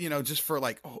one that, just for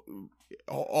like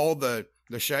all the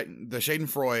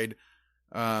Schadenfreude,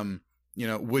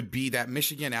 would be that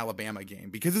Michigan-Alabama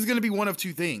game, because it's going to be one of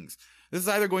two things. This is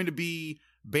either going to be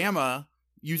Bama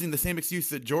using the same excuse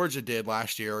that Georgia did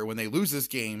last year when they lose this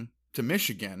game to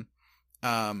Michigan,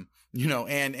 and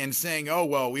saying, oh,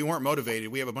 well, we weren't motivated.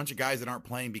 We have a bunch of guys that aren't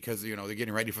playing because, they're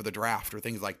getting ready for the draft or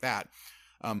things like that.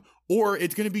 Or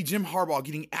it's going to be Jim Harbaugh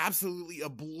getting absolutely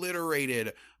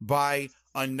obliterated by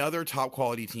another top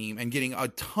quality team and getting a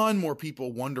ton more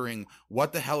people wondering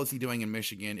what the hell is he doing in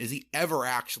Michigan? Is he ever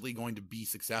actually going to be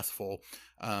successful?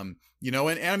 And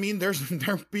I mean,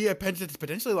 there'll be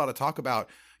potentially a lot of talk about,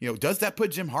 does that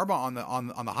put Jim Harbaugh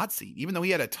on the hot seat, even though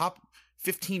he had a top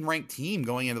 15 ranked team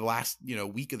going into the last,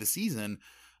 week of the season?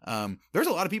 There's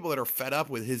a lot of people that are fed up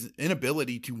with his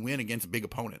inability to win against big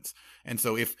opponents. And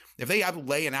so if they have to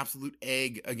lay an absolute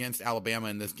egg against Alabama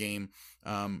in this game,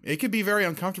 it could be very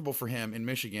uncomfortable for him in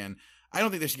Michigan. I don't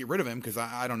think they should get rid of him because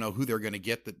I don't know who they're going to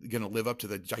get that's going to live up to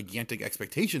the gigantic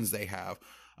expectations they have.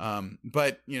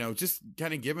 But just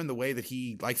kind of given the way that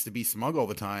he likes to be smug all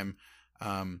the time,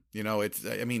 I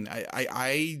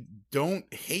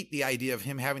don't hate the idea of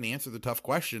him having to answer the tough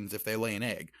questions if they lay an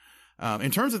egg.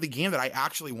 In terms of the game that I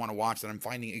actually want to watch that I'm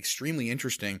finding extremely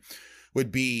interesting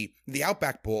would be the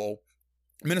Outback Bowl,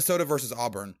 Minnesota versus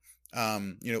Auburn.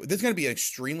 This is going to be an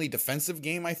extremely defensive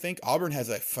game, I think. Auburn has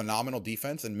a phenomenal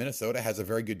defense and Minnesota has a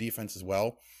very good defense as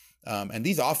well. And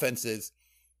these offenses,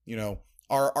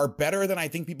 are better than I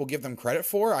think people give them credit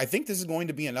for. I think this is going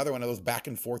to be another one of those back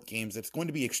and forth games. It's going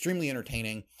to be extremely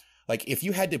entertaining. Like if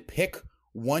you had to pick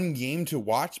one game to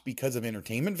watch because of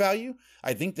entertainment value,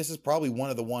 I think this is probably one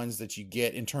of the ones that you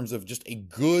get in terms of just a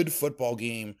good football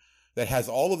game that has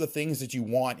all of the things that you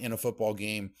want in a football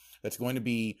game. That's going to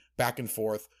be back and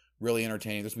forth, really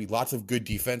entertaining. There's going to be lots of good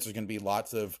defense. There's going to be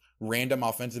lots of random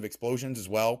offensive explosions as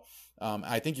well.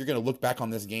 I think you're going to look back on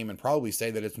this game and probably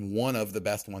say that it's one of the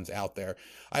best ones out there.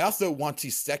 I also want to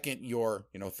second your,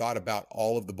 thought about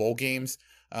all of the bowl games.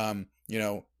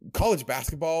 College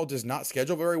basketball does not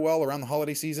schedule very well around the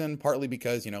holiday season, partly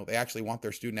because, they actually want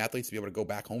their student athletes to be able to go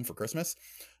back home for Christmas.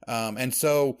 And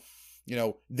so,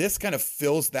 this kind of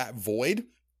fills that void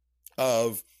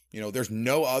of, there's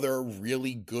no other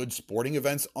really good sporting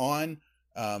events on,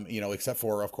 except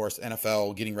for, of course,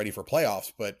 NFL getting ready for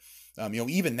playoffs. But,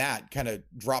 even that kind of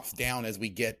drops down as we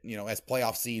get, as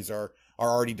playoff seeds are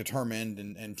already determined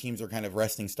and teams are kind of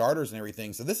resting starters and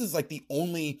everything. So this is like the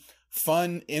only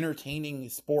fun, entertaining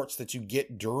sports that you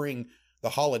get during the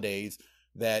holidays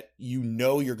that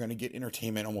you're going to get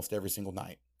entertainment almost every single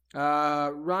night.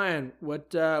 Ryan,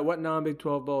 what non-Big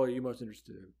 12 bowl are you most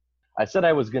interested in? I said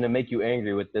I was going to make you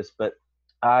angry with this, but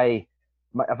if I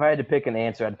had to pick an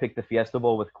answer, I'd pick the Fiesta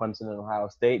Bowl with Clemson and Ohio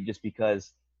State, just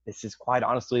because this is quite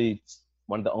honestly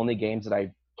one of the only games that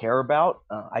I care about.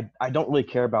 I don't really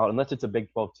care about, unless it's a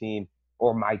Big 12 team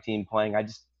or my team playing. I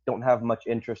just don't have much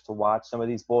interest to watch some of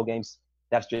these bowl games.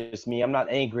 That's just me. I'm not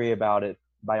angry about it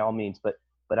by all means, but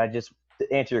I just,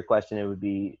 to answer your question, it would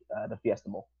be the Fiesta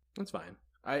Bowl. That's fine.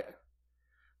 I'm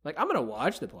going to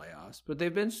watch the playoffs, but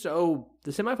the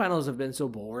semifinals have been so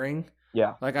boring.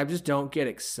 Yeah. I just don't get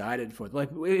excited for it.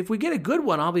 If we get a good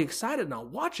one, I'll be excited and I'll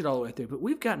watch it all the way through. But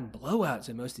we've gotten blowouts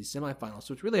in most of these semifinals,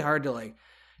 so it's really hard to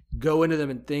go into them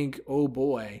and think, oh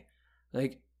boy,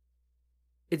 but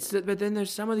then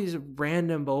there's some of these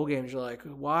random bowl games. You're like,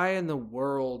 why in the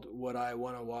world would I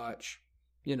want to watch?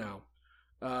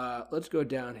 Let's go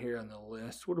down here on the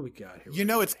list. What do we got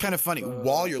here? It's kind of funny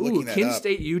while you're looking that up. Kent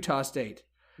State,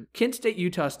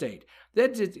 Utah State.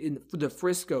 That just in the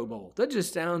Frisco Bowl. That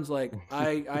just sounds like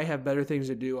I have better things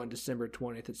to do on December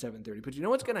 20th at 7:30. But you know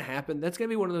what's going to happen? That's going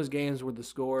to be one of those games where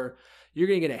you're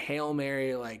going to get a Hail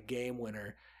Mary game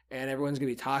winner, and everyone's going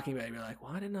to be talking about it. You're like,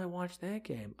 why didn't I watch that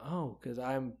game? Oh, because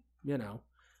I'm,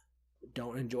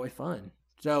 don't enjoy fun.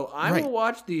 So I will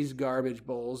watch these garbage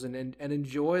bowls and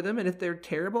enjoy them. And if they're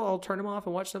terrible, I'll turn them off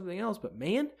and watch something else. But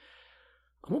man,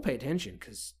 I'm going to pay attention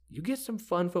because you get some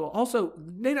fun football. Also,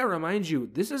 Nate, I remind you,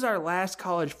 this is our last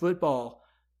college football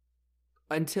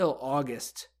until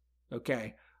August.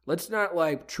 Okay. Let's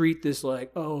not treat this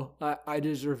I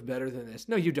deserve better than this.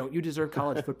 No, you don't. You deserve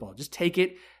college football. Just take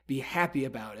it, be happy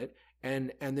about it,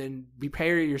 and then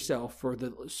prepare yourself for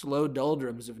the slow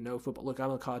doldrums of no football. Look, I'm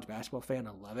a college basketball fan.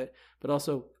 I love it. But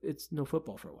also, it's no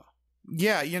football for a while.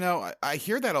 Yeah, I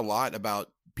hear that a lot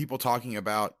about people talking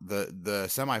about the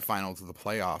semifinals of the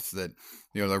playoffs, that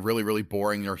they're really, really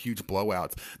boring. They're huge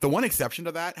blowouts. The one exception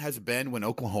to that has been when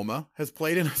Oklahoma has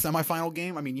played in a semifinal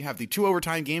game. I mean, you have the 2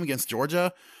 overtime game against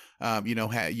Georgia.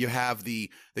 You have the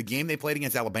game they played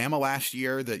against Alabama last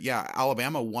year that,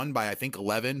 Alabama won by, I think,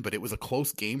 11, but it was a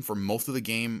close game for most of the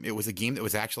game. It was a game that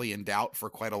was actually in doubt for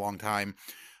quite a long time.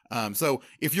 So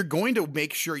if you're going to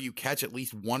make sure you catch at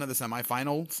least one of the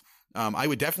semifinals, I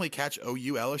would definitely catch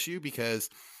OU LSU, because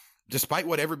despite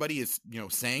what everybody is,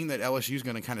 saying that LSU is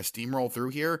going to kind of steamroll through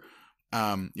here,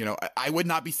 I would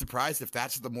not be surprised if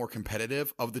that's the more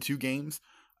competitive of the two games.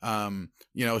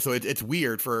 So it's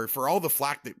weird for all the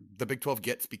flack that the Big 12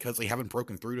 gets because they haven't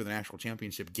broken through to the national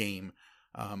championship game.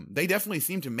 They definitely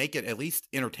seem to make it at least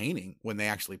entertaining when they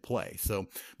actually play. So,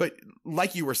 but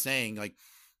like you were saying, like,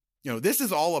 this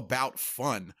is all about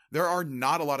fun. There are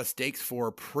not a lot of stakes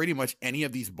for pretty much any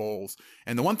of these bowls.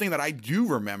 And the one thing that I do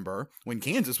remember when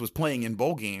Kansas was playing in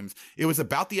bowl games, it was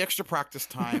about the extra practice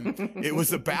time. It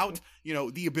was about,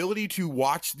 the ability to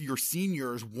watch your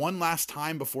seniors one last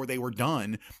time before they were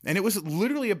done. And it was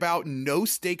literally about no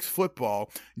stakes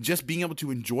football, just being able to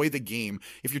enjoy the game.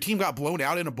 If your team got blown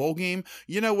out in a bowl game,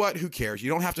 you know what? Who cares? You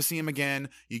don't have to see them again.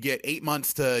 You get 8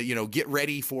 months to, get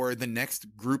ready for the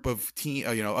next group of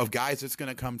of guys that's going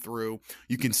to come through.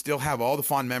 You can still have all the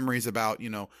fond memories about,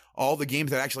 all the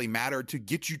games that actually mattered to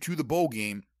get you to the bowl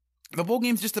game. The bowl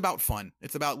game's just about fun.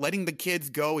 It's about letting the kids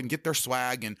go and get their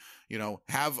swag and,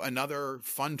 have another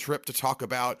fun trip to talk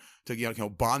about, to,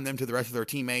 bond them to the rest of their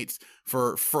teammates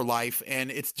for life.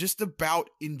 And it's just about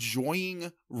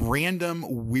enjoying random,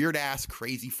 weird ass,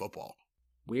 crazy football.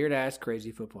 Weird ass,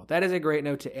 crazy football. That is a great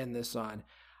note to end this on.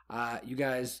 You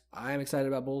guys, I am excited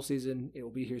about bowl season. It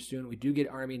will be here soon. We do get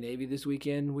Army-Navy this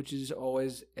weekend, which is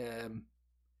always,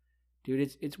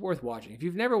 dude, it's worth watching. If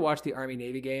you've never watched the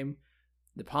Army-Navy game,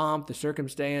 the pomp, the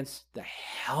circumstance, the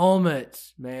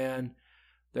helmets, man,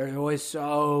 they're always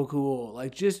so cool.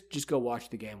 Like, just go watch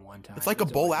the game one time. It's like a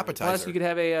bowl appetizer. Plus, you could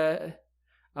have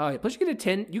plus you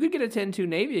could get a 10-2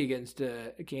 Navy against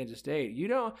Kansas State.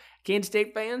 Kansas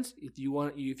State fans, if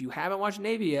you haven't watched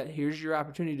Navy yet, here's your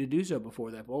opportunity to do so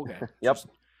before that bowl game. Yep.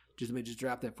 Let me just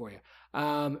drop that for you.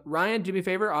 Ryan, do me a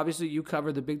favor. Obviously, you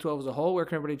cover the Big 12 as a whole. Where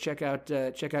can everybody check out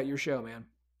your show, man?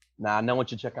 Nah, no one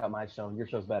should check out my show. Your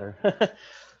show's better.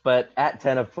 But at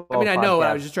 10 of 12 I mean, I know. podcast,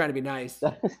 I was just trying to be nice.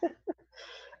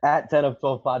 At 10 of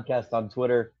 12 podcast on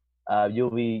Twitter.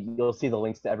 You'll see the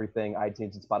links to everything,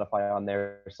 iTunes and Spotify on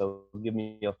there. So give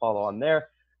me a follow on there.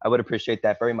 I would appreciate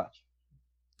that very much.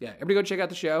 Yeah, everybody go check out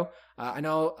the show. I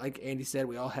know, like Andy said,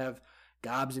 we all have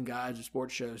gobs and gods of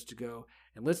sports shows to go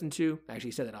and listen to. Actually,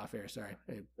 he said that off air. Sorry,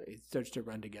 it starts to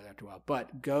run together after a while.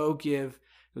 But go give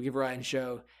Ryan's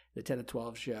show, the 10 to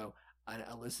 12 show,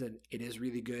 a listen. It is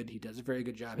really good. He does a very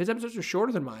good job. His episodes are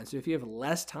shorter than mine, so if you have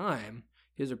less time,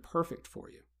 his are perfect for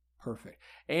you. Perfect.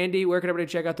 Andy, where can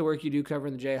everybody check out the work you do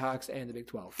covering the Jayhawks and the Big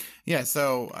 12? Yeah,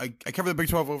 so I cover the Big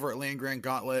 12 over at Land Grant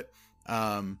Gauntlet.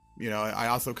 I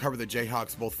also cover the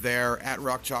Jayhawks both there at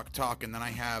Rock Chalk Talk, and then I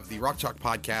have the Rock Chalk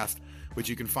Podcast, which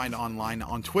you can find online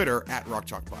on Twitter at Rock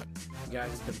Chalk Pod.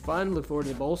 Guys, it's been fun. Look forward to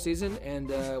the bowl season, and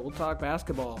we'll talk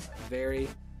basketball very,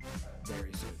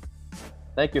 very soon.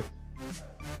 Thank you.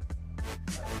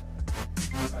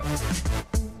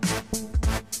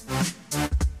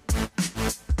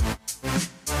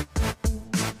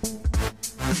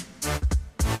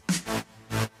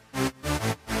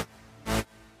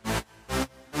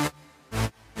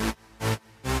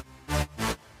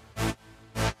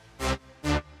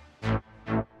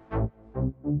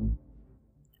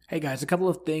 Hey guys, a couple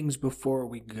of things before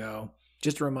we go.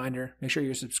 Just a reminder, make sure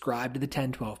you're subscribed to the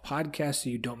 1012 podcast so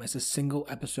you don't miss a single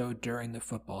episode during the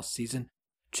football season.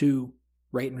 2,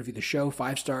 rate and review the show.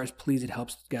 5 stars, please. It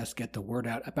helps us get the word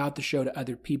out about the show to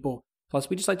other people. Plus,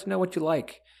 we just like to know what you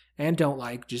like and don't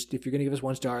like. Just if you're going to give us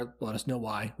 1 star, let us know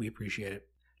why. We appreciate it.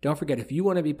 Don't forget, if you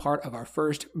want to be part of our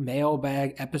first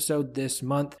mailbag episode this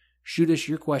month, shoot us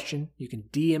your question. You can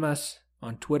DM us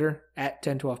on Twitter at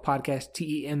 1012podcast,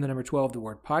 TEN, the number 12, the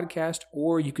word podcast,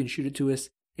 or you can shoot it to us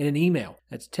in an email.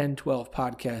 That's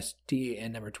 1012podcast,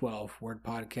 TEN, number 12, word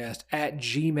podcast, at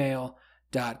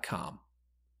gmail.com.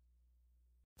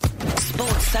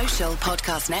 Sports Social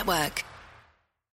Podcast Network.